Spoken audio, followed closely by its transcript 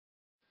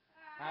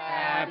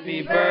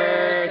Happy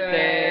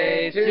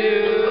birthday to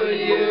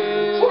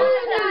you.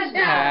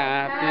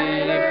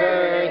 Happy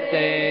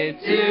birthday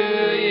to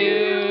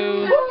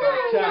you.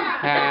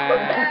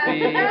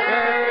 Happy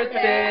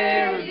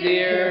birthday,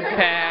 dear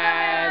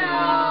Patty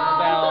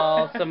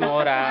LaBelle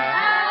Samora.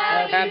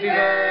 Happy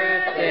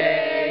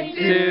birthday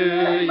to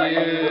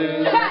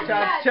you.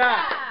 Chop,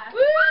 chop.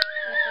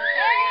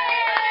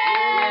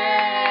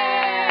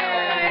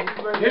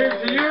 Here's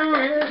to you,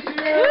 here's to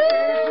you,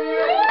 here's to you.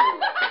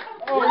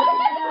 Oh.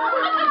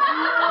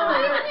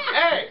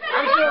 Hey,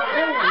 I'm still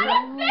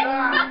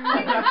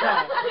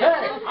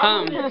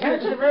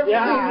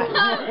Yeah.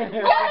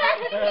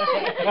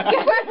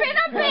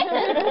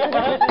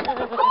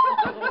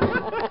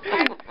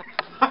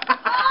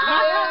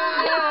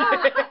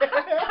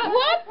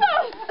 What the?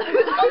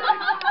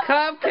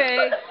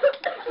 Cupcake.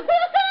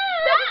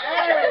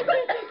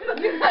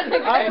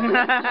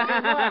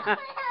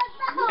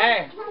 Hey.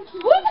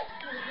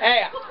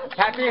 Hey,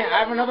 Patsy, I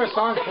have another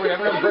song for you. I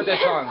have another birthday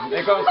song.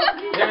 It goes,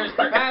 here's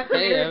the Patsy,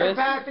 here's the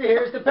Patsy,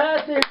 here's the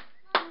Patsy.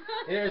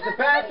 Here's the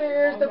Patsy,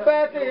 here's the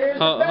Patsy, here's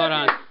the Patsy. Hold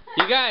on.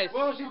 You guys,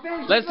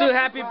 let's do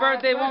happy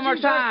birthday one more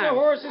time. The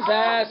horse's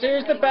ass.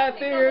 Here's the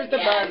Patsy, here's the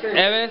Patsy.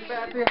 Evis.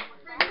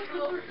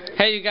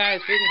 Hey, you guys.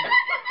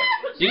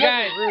 You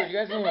guys hey,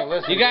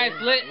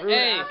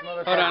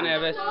 hold on,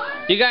 Evis.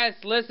 You guys,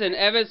 listen.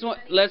 Evis,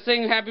 let's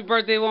sing happy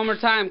birthday one more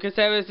time because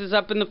Evis is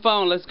up in the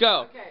phone. Let's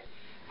go.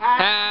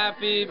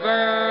 Happy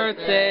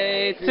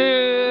birthday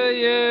to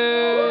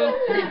you.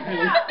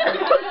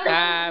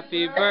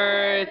 Happy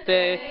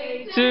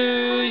birthday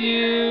to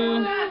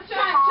you.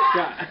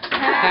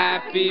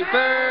 Happy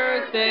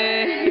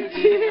birthday,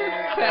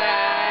 dear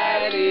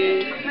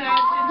Patty.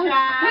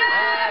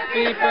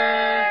 Happy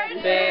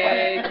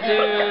birthday to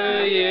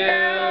you.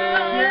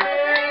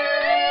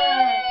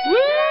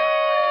 Woo!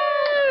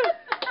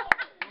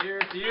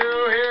 Here's to you,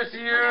 here's to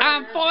you.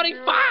 I'm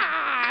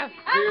 45.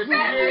 Here's to you.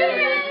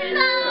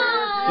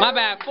 My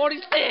bad,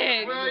 46.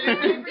 Well, you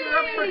didn't get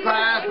up for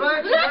class,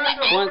 but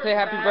you want to say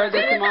happy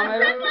birthday to Mom,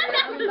 Evis?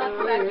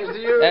 Here's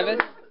to you. Evis?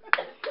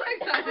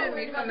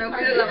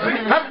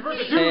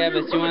 Hey,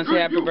 Evis, you want to say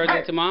happy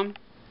birthday to Mom?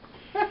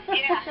 Yeah.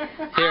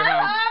 Here, I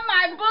want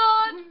my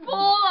balls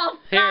full of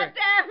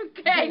goddamn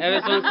cake.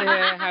 Evis wants to say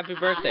happy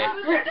birthday.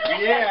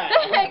 Yeah.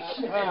 Hey,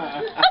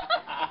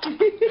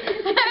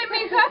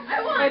 Mika.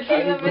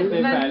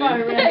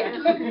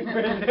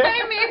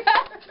 Hey, Mika.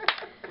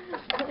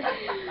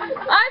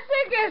 I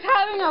think it's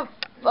having a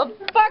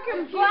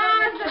fucking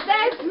blast that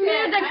they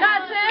smeared the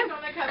goddamn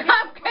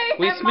cupcake.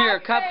 We smear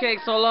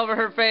cupcakes all over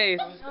her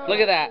face. Look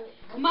at that.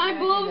 My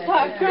boobs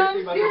have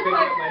crumbs.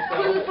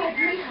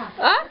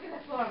 Huh?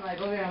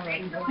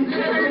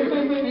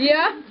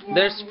 Yeah?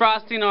 There's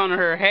frosting on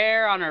her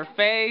hair, on her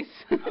face.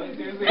 Shut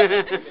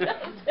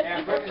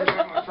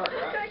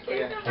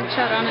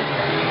on it.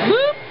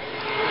 Whoop.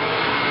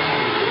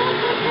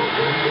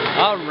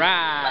 All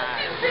right.